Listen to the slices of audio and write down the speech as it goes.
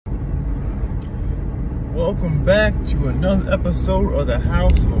Welcome back to another episode of the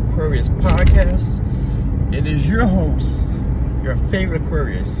House of Aquarius podcast. It is your host, your favorite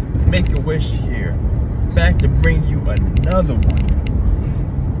Aquarius, Make-A-Wish here, back to bring you another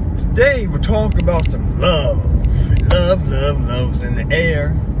one. Today we're talking about some love. Love's in the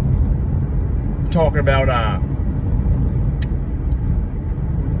air. We're talking about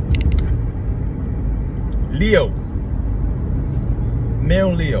Leo,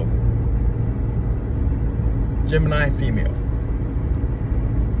 male Leo, Gemini female.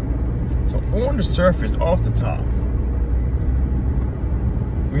 So on the surface, off the top,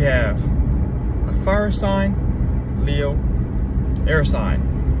 we have a fire sign, Leo, air sign,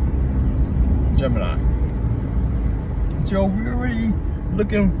 Gemini. So we're already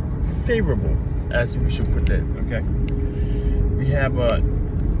looking favorable, as we should put that, okay? We have a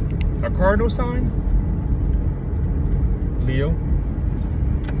cardinal sign, Leo,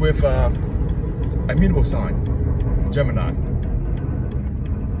 with a mutable sign, Gemini.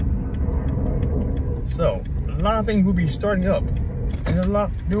 So a lot of things will be starting up, and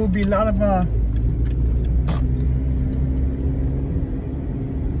there will be a lot of a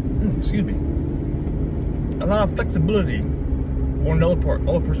lot of flexibility on the other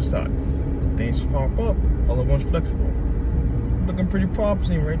person's side. Things pop up, other one's flexible. Looking pretty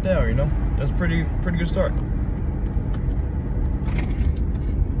promising right now, you know. That's pretty good start.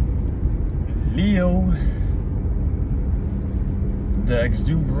 Leo, the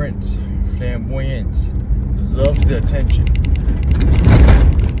exuberant, flamboyant, loves the attention.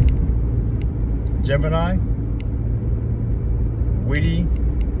 Gemini, witty,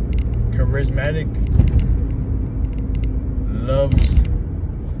 charismatic, loves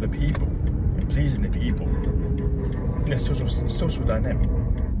the people and pleasing the people in a social dynamic.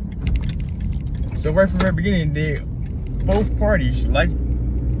 So right from the very beginning, both parties like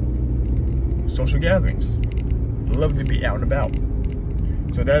social gatherings, love to be out and about.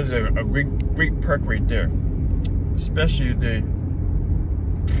 So that is a great perk right there, especially if they,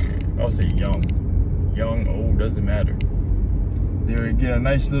 I would say young, old, doesn't matter. They get a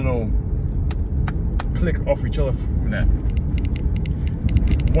nice little click off each other from that.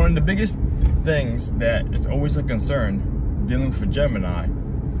 One of the biggest things that is always a concern dealing with Gemini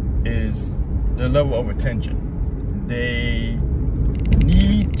is the level of attention. They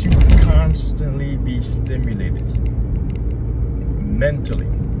need to constantly be stimulated mentally,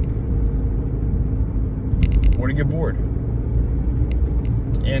 or to get bored.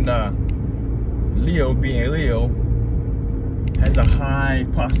 And Leo, being a Leo, has a high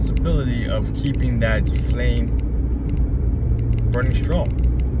possibility of keeping that flame burning strong.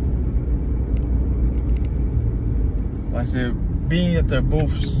 Like I said, being that they're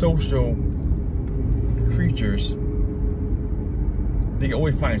both social creatures, they can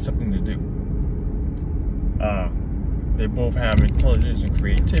always find something to do. They both have intelligence and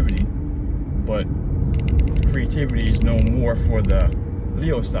creativity, but creativity is no more for the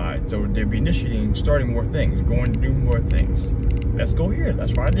Leo side. So they'll be starting more things, going to do more things. Let's go here,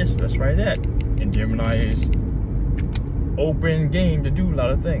 let's try this, let's try that. And Gemini is open game to do a lot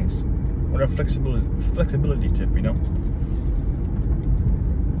of things. What a flexibility tip, you know?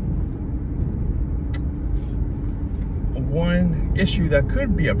 One issue that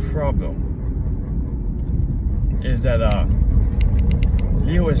could be a problem is that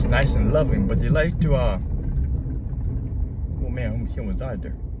Leo is nice and loving, but they like to oh man, he almost died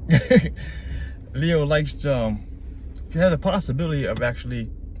there. Leo likes to have the possibility of actually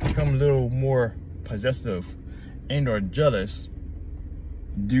becoming a little more possessive and or jealous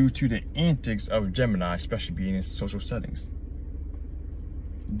due to the antics of Gemini, especially being in social settings.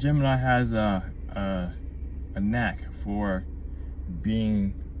 Gemini has a knack for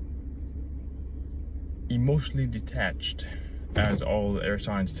being emotionally detached, as all the air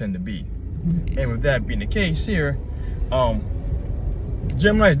signs tend to be. And with that being the case here,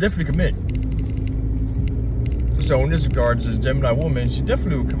 Gemini is definitely commit. So in this regard, as a Gemini woman, she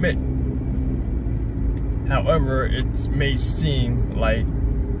definitely will commit. However, it may seem like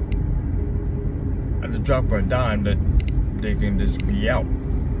at the drop of a dime that they can just be out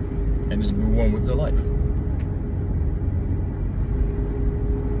and just move on with their life.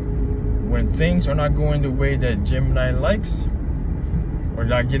 When things are not going the way that Gemini likes, or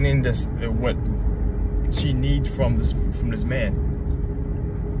not getting this what she needs from this man,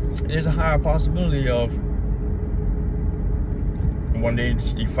 there's a higher possibility of one day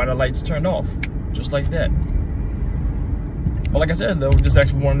you find the lights turned off, just like that. But like I said though, this is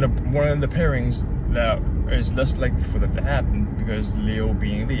actually one of the pairings that is less likely for that to happen, because Leo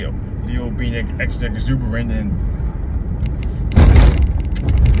being Leo being extra exuberant and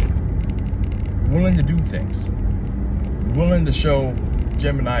willing willing to do things, willing to show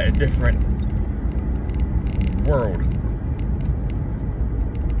Gemini a different world.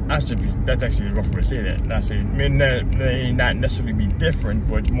 That's actually a rough way to say that. Not saying, may not necessarily be different,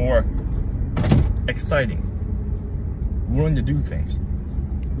 but more exciting. Willing to do things.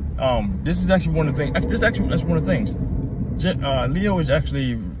 This is actually one of the things. That's one of the things. Leo is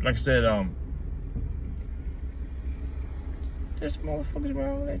actually, like I said, this motherfucker's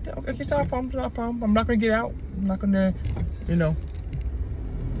around like that. Okay, it's not a problem. I'm not gonna get out. I'm not gonna,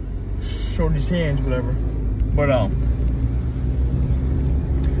 show these hands, whatever. But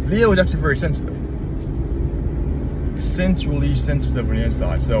Leo is actually very sensitive. Sensually sensitive on the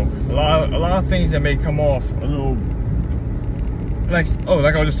inside. So a lot of things that may come off a little like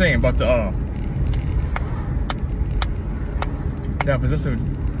I was just saying about the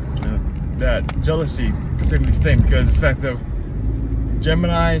that jealousy particularly thing, because the fact of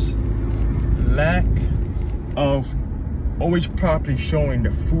Gemini's lack of always properly showing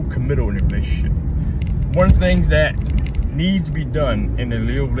the full committal in a relationship. One thing that needs to be done in a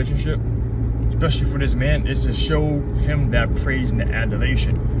Leo relationship, especially for this man, is to show him that praise and that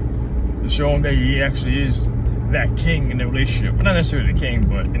adulation. To show him that he actually is that king in the relationship. Well, not necessarily the king,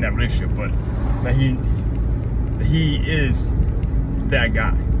 but in that relationship, but that he is that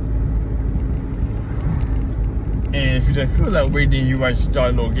guy. And if you don't feel that way, then you might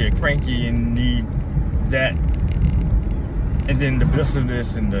start a little get cranky and need that. And then the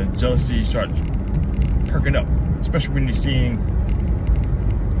possessiveness and the jealousy start perking up, especially when you're seeing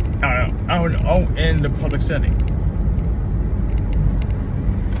out in the public setting.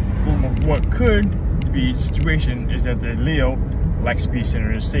 What could be the situation is that the Leo likes to be center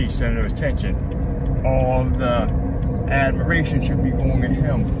of the stage, center of attention. All the admiration should be going at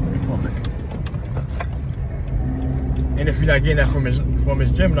him in public. And if you're not getting that from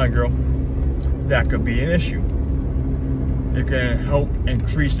his Gemini girl, that could be an issue. It can help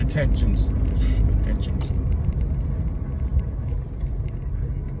increase the tensions.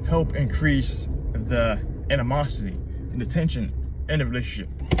 Help increase the animosity and the tension in the relationship,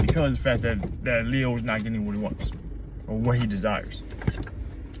 because of the fact that Leo is not getting what he wants or what he desires.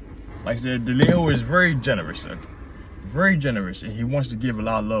 Like I said, the Leo is very generous, and he wants to give a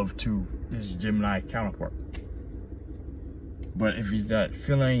lot of love to his Gemini counterpart. But if he's not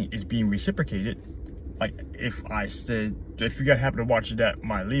feeling is being reciprocated, like if you guys happen to watch that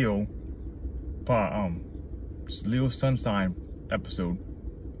my Leo sun sign episode,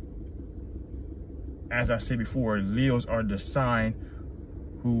 as I said before, Leos are the sign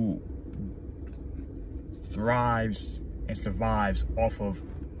who thrives and survives off of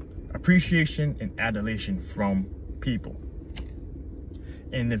appreciation and adulation from people.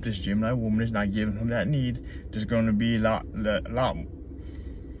 And if this Gemini woman is not giving him that need, there's going to be a lot.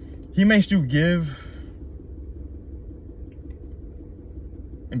 He may still give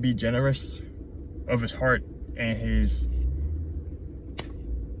and be generous of his heart and his,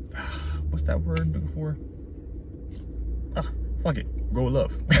 what's that word I'm looking for? Fuck it, go with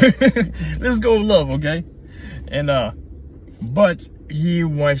love. Let's go with love, okay? And but he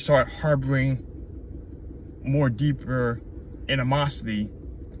might start harboring more deeper animosity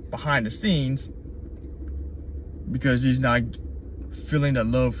behind the scenes because he's not feeling the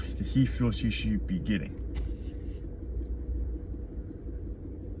love that he feels he should be getting.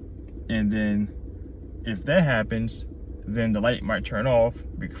 And then if that happens, then the light might turn off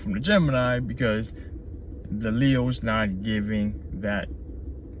from the Gemini because the Leo's not giving that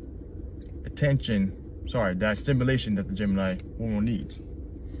attention, that stimulation that the Gemini woman needs.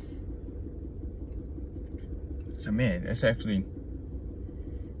 So man, that's actually,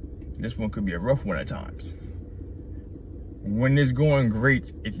 this one could be a rough one at times. When it's going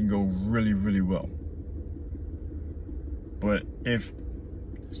great, it can go really, really well. But if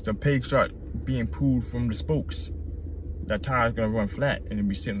the pegs start being pulled from the spokes, that tire is gonna run flat and it'll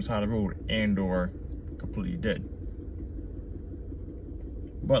be sitting on the side of the road and or completely dead.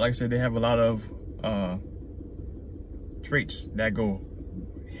 But like I said, they have a lot of traits that go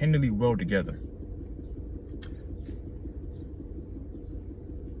handily well together.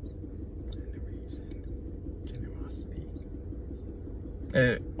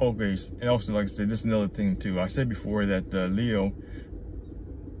 Okay, and also like I said, this is another thing too. I said before that the Leo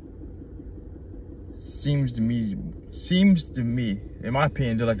seems to me, in my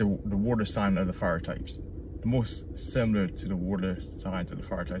opinion, they're like the water sign of the fire types. The most similar to the water signs of the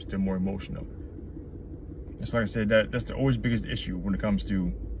fire types. They're more emotional. It's like I said, that's the always biggest issue when it comes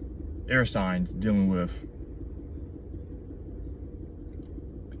to air signs dealing with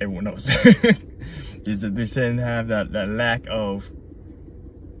everyone else. Is that they tend to have that lack of,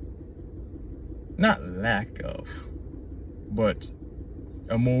 not lack of, but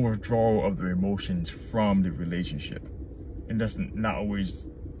a more withdrawal of the emotions from the relationship. And that's not always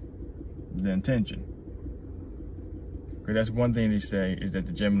the intention. Because that's one thing they say, is that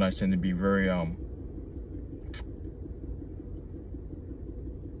the Geminis tend to be very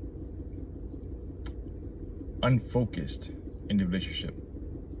unfocused in the relationship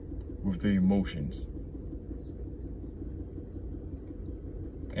with their emotions.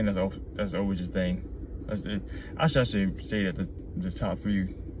 And that's always the thing. I should actually say that the top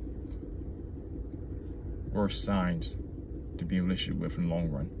 3 worst signs to be in a relationship with in the long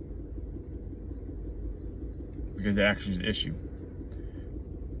run. Because that actually is the issue.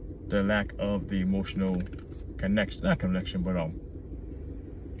 The lack of the emotional connection, not connection, but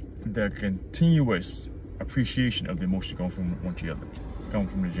the continuous appreciation of the emotion coming from one to the other, coming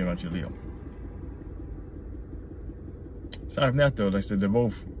from the Gemini to the Leo. Aside from that though, like I said, they're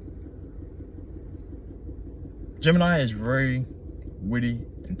both, Gemini is very witty,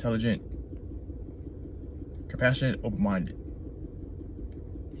 intelligent, compassionate, open-minded.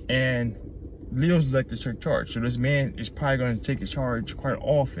 And Leo's like to take charge. So this man is probably going to take a charge quite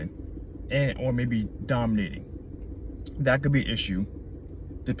often, and or maybe dominating. That could be an issue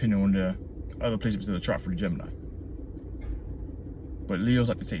depending on the other placements of the chart for the Gemini. But Leo's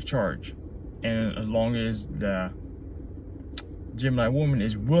like to take charge. And as long as the Gemini woman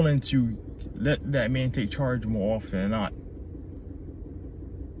is willing to let that man take charge more often than not,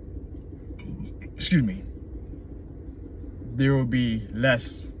 excuse me, there will be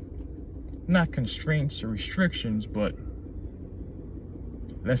less, not constraints or restrictions, but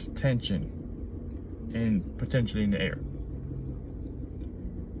less tension and potentially in the air.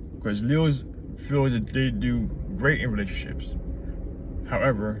 Because Leos feel that they do great in relationships.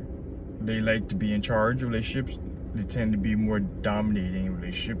 However, they like to be in charge of relationships. They tend to be more dominating in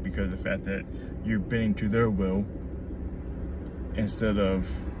relationship because of the fact that you're bending to their will instead of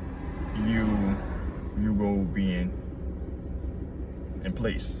your role being in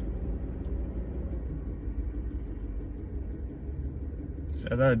place. So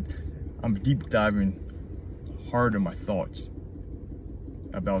as I'm deep diving hard in my thoughts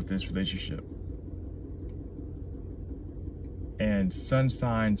about this relationship, and sun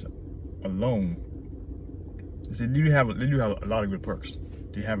signs alone, they do have a lot of good perks.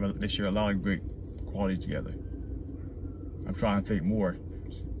 They share a lot of great qualities together. I'm trying to think more.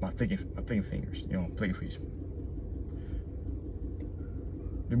 My thinking fingers, you know, thinking face.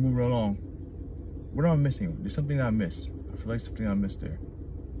 They're moving along. What am I missing? There's something I missed. I feel like something I missed there.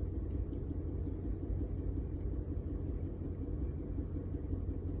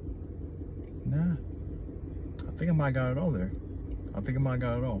 Nah. I think I might have got it all there. I think I might have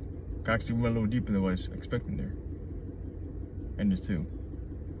got it all. I actually went a little deeper than what I was expecting there. And the 2.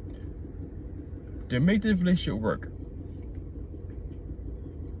 To make this relationship work,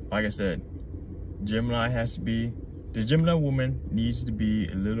 like I said, the Gemini woman needs to be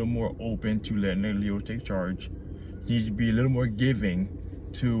a little more open to letting the Leo take charge. Needs to be a little more giving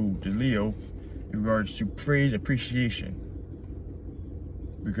to the Leo in regards to praise, appreciation.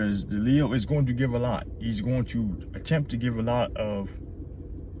 Because the Leo is going to give a lot. He's going to attempt to give a lot of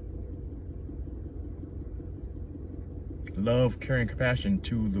love, caring, compassion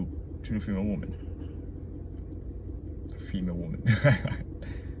to the female woman.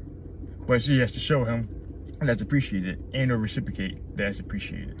 But she has to show him that's appreciated and or reciprocate that's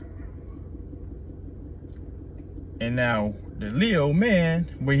appreciated. And now the Leo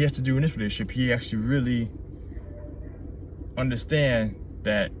man, what he has to do in this relationship, he has to really understand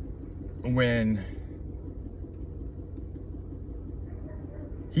that when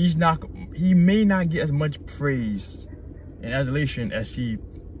he may not get as much praise and adulation as he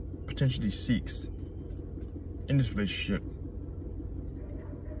potentially seeks in this relationship.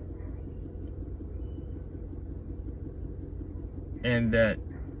 And that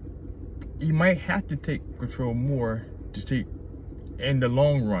he might have to take control more to take, in the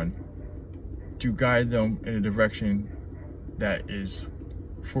long run, to guide them in a direction that is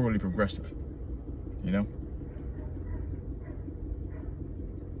forwardly progressive, you know?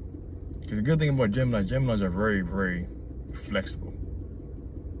 Because the good thing about Geminis are very, very flexible.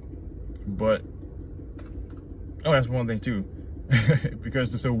 But, oh, that's one thing too. Because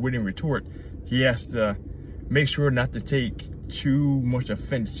they're so witty and retort, he has to make sure not to take too much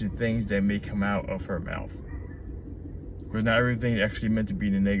offense to things that may come out of her mouth. Because not everything is actually meant to be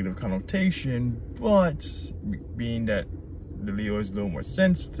in a negative connotation, but being that the Leo is a little more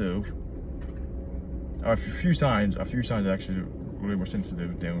sensitive, a few signs are actually really more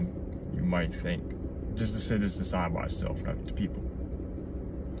sensitive than you might think. Just to say this is the sign by itself, not the people.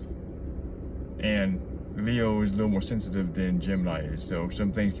 And Leo is a little more sensitive than Gemini is. So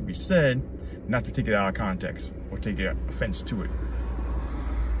some things can be said, not to take it out of context or take offense to it.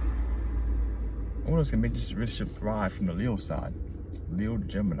 What else can make this relationship thrive from the Leo side? Leo to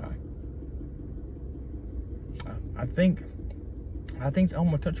Gemini. I think it's on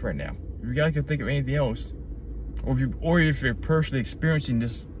my touch right now. If you guys can think of anything else, or if you're personally experiencing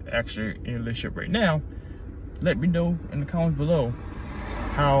this actually in a relationship right now, let me know in the comments below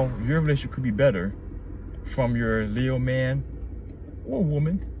how your relationship could be better from your Leo man or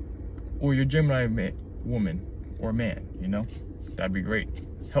woman, or your Gemini woman or man. You know, that'd be great.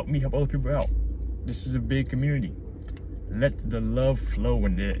 Help me help other people out. This is a big community. Let the love flow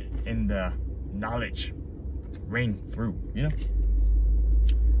and the knowledge rain through, you know?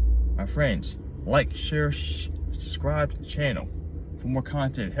 My friends, like, share, subscribe to the channel for more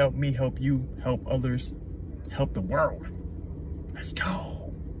content. Help me, help you, help others, help the world. Let's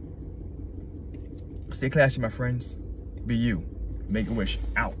go. Stay classy, my friends. Be you. Make a wish.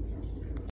 Out.